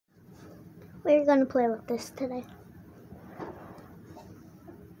We're gonna play with this today.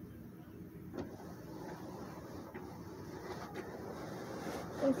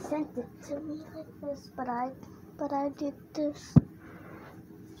 They sent it to me like this, but I did this.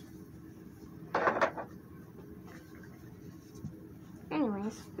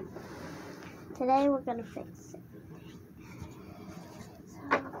 Anyways, today we're gonna fix it. So,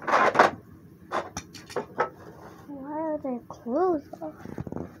 why are their clothes off?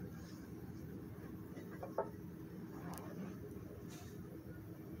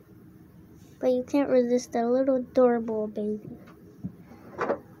 But you can't resist a little adorable baby.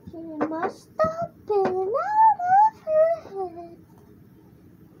 She must have been out of her head.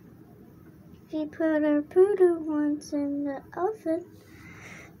 She put her poodle once in the oven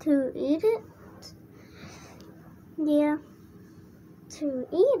to eat it. Yeah, to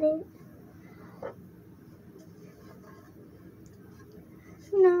eat it.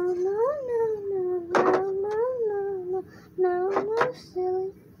 No,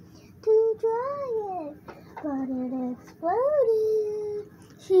 silly, to dry it, but it exploded.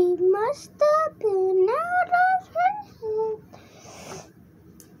 She must have been out of her head.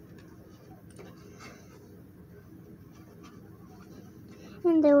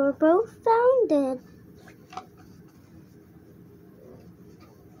 And they were both found dead.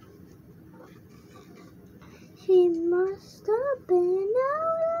 She must have been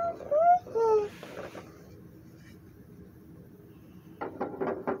out of her head.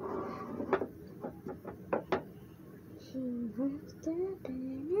 She must have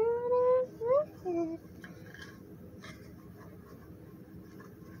been out of her head.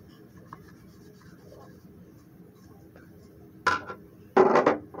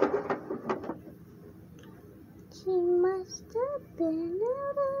 She must have been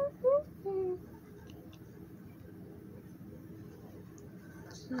out of her head.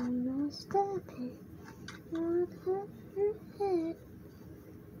 She must have been out of her head.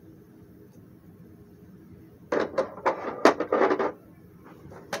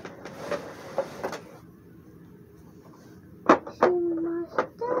 She must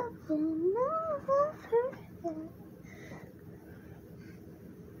have been out of her head.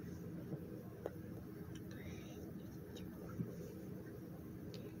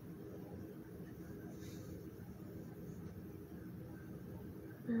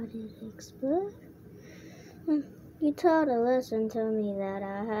 But it exploded. You taught a lesson to me that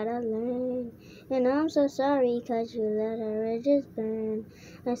I had to learn. And I'm so sorry 'cause you let her edges burn.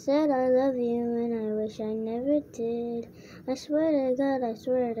 I said I love you and I wish I never did. I swear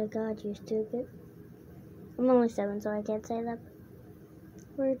to God, you stupid. I'm only 7, so I can't say that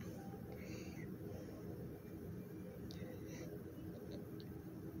word.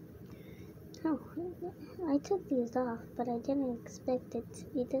 Oh, I took these off, but I didn't expect it to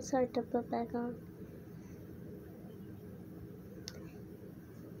be this hard to put back on.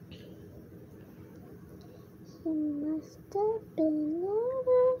 She must have been out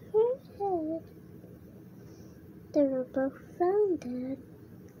of her head. They were both found dead.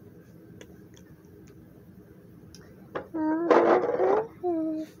 Out of her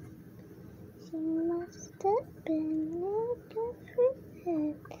head. She must have been out of her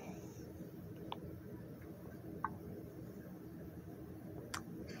head.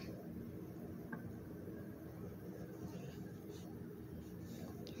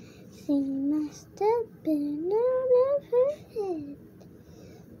 She must have been out of her head.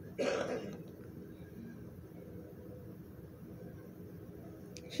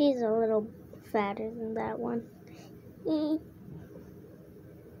 She's a little fatter than that one.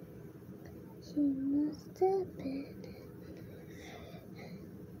 She must have been.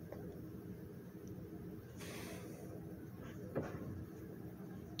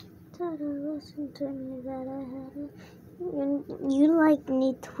 Taught a lesson to me that I had to. You like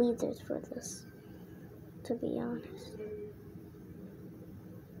need tweezers for this, to be honest.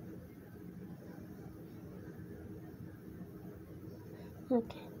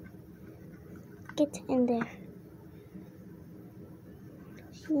 Okay. Get in there.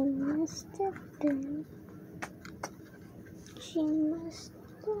 She must have been. She must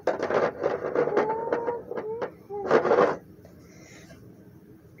have been.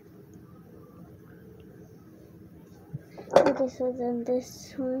 Okay, so then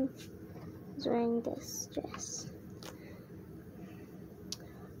this one is wearing this dress,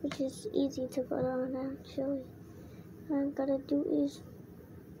 which is easy to put on actually. All I gotta do is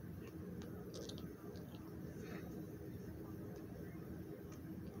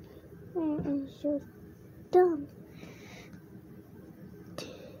it's so dumb.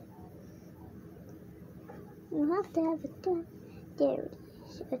 You have to have it done. There it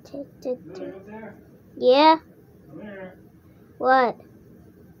is. addicted to. Yeah? What?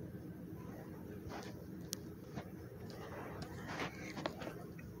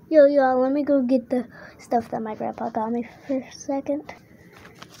 Yo, let me go get the stuff that my grandpa got me for a second.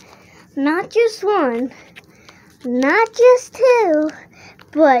 Not just one, not just two,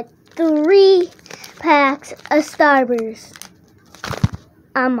 but 3 packs of Starburst.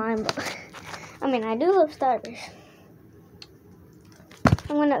 I'm mind blown. I mean, I do love Starburst.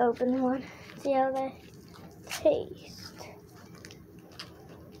 I'm gonna open one, see how they taste.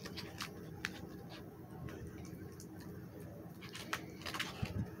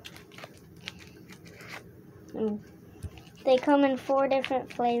 They come in 4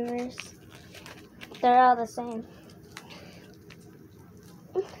 different flavors. They're all the same.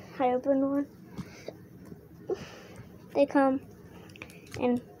 I opened one. They come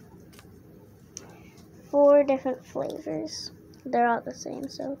in 4 different flavors. They're all the same,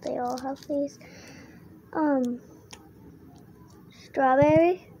 so they all have these.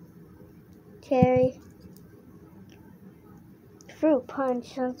 Strawberry, cherry, fruit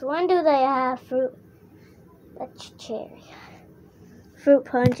punch. Since when do they have fruit? That's cherry. Fruit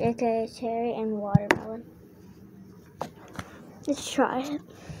punch, aka cherry, and watermelon. Let's try it.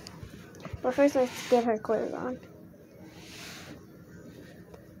 But first, let's get her clothes on.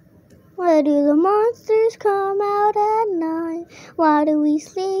 Where do the monsters come out at night? Why do we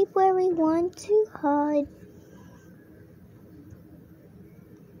sleep where we want to hide?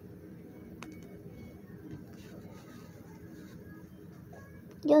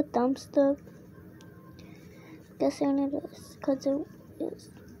 Your thumb stuck. Guessing it is, because it is.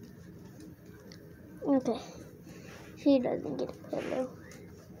 Okay. She doesn't get a pillow.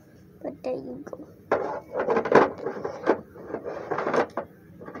 But there you go.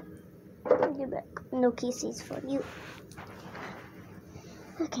 Get back. No kisses for you.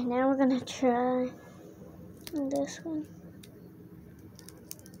 Okay, now we're gonna try this one.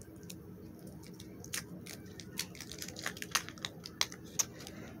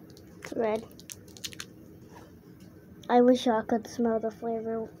 It's red. I wish I could smell the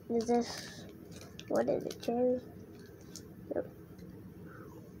flavor. Is this, what is it, cherry? Yep.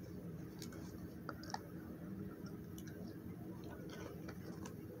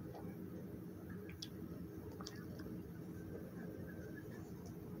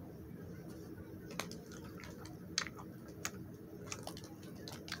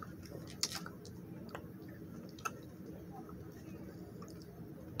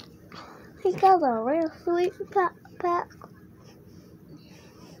 He got a real sweet pack.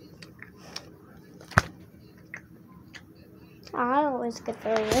 I always get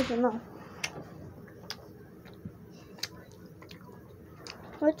the original.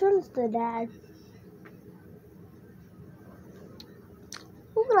 Which one's the dad?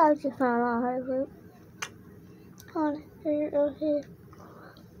 Who could I just found out her fruit? On here.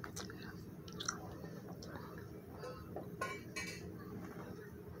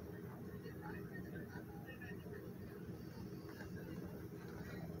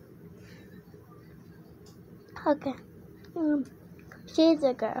 Okay. She's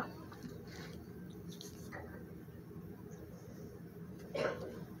a girl.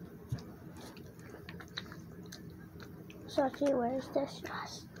 So she wears this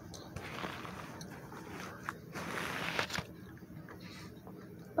dress.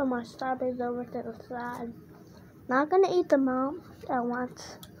 But my strawberries over to the side. Not gonna eat them all at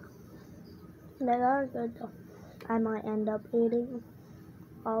once. They are good though. I might end up eating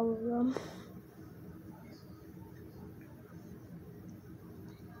all of them.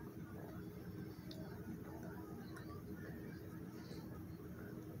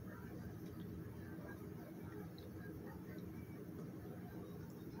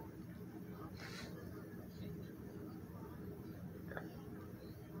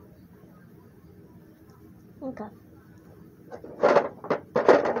 Okay.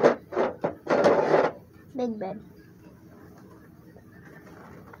 Big bed.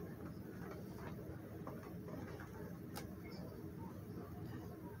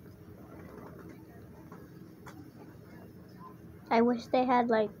 I wish they had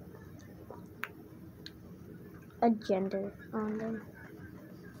like a gender on them.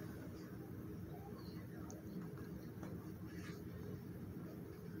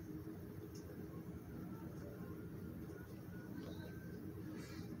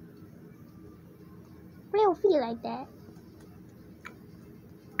 I don't feel like that.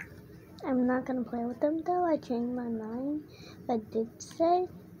 I'm not gonna play with them though. I changed my mind. I did say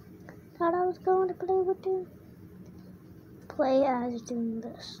that I was going to play with them. Play as doing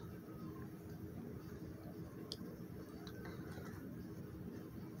this.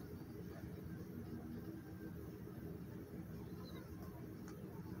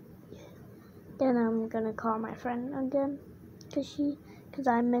 Then I'm gonna call my friend again, cause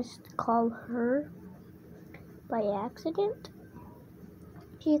I missed call her by accident.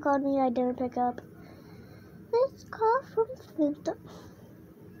 She called me, I didn't pick up. This call from Finta.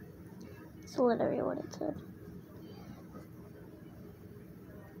 It's literally what it said.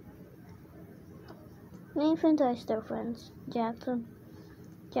 Me and Finta are still friends.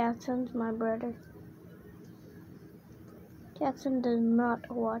 Jackson's my brother. Jackson does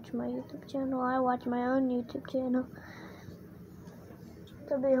not watch my YouTube channel. I watch my own YouTube channel.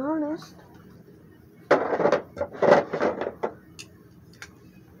 To be honest.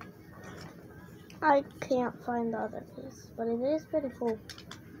 I can't find the other piece, but it is pretty cool.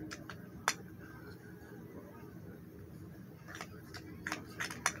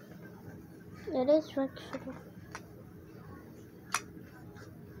 It is fictional.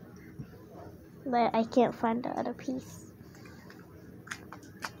 But I can't find the other piece.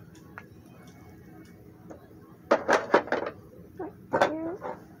 Right here.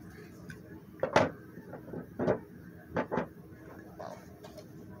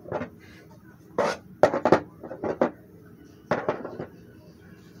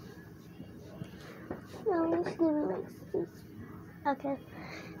 No, I'm just gonna make this. Okay,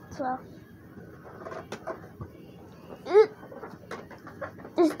 so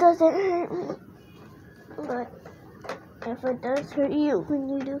this doesn't hurt me, but if it does hurt you when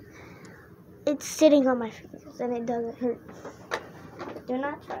you do, it's sitting on my fingers and it doesn't hurt. Do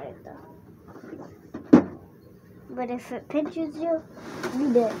not try it though. But if it pinches you,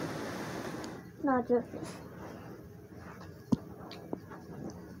 you dead. Not your face.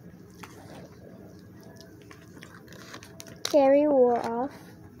 Carrie wore off.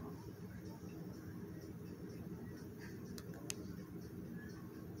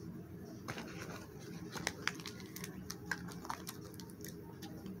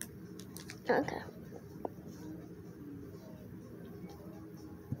 Okay.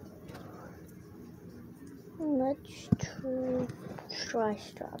 Let's try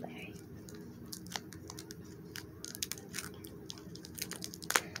strawberry.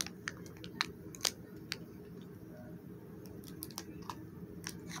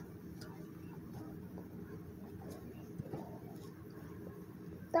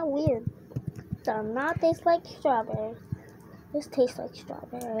 That's weird. Does not taste like strawberry. This tastes like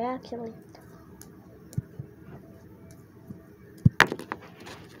strawberry, actually.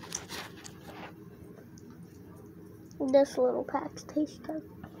 This little pack tastes good.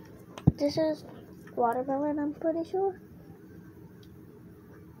 This is watermelon, I'm pretty sure.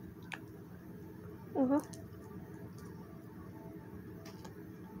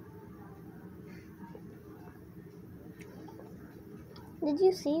 Did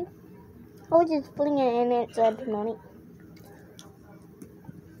you see? I was just putting it in and it said money.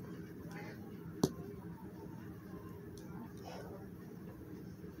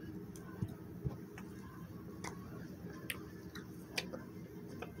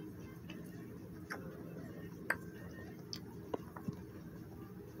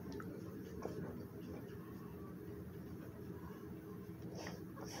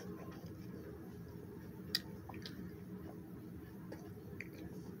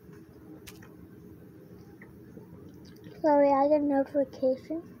 Sorry, I got a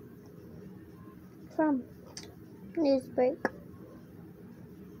notification from Newsbreak.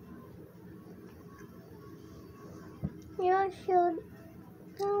 Yeah, I should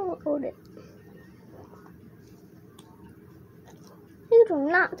download it. You do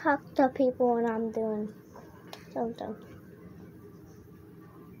not talk to people when I'm doing something.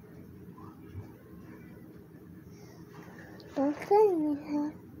 Don't say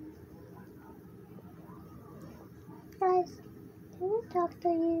anything. Guys, can I talk to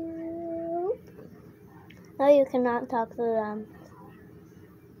you? No, you cannot talk to them.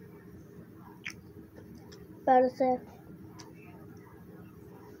 About to say,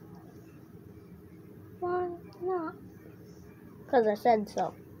 why not? Because I said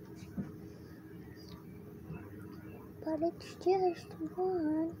so. But it's just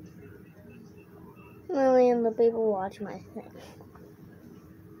 1 million the people watch my thing.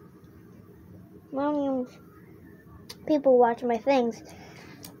 Millions people watch my things.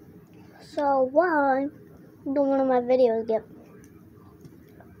 So why do one of my videos get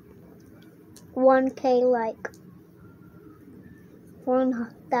 1K like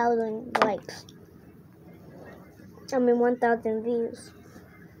 1,000 likes? 1,000 views.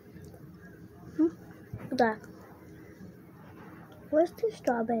 That. Where's the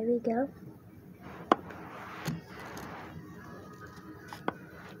strawberry go?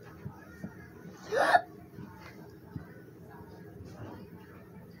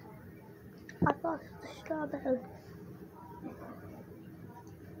 I lost the strawberry.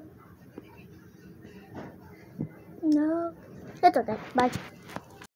 No. It's okay. Bye.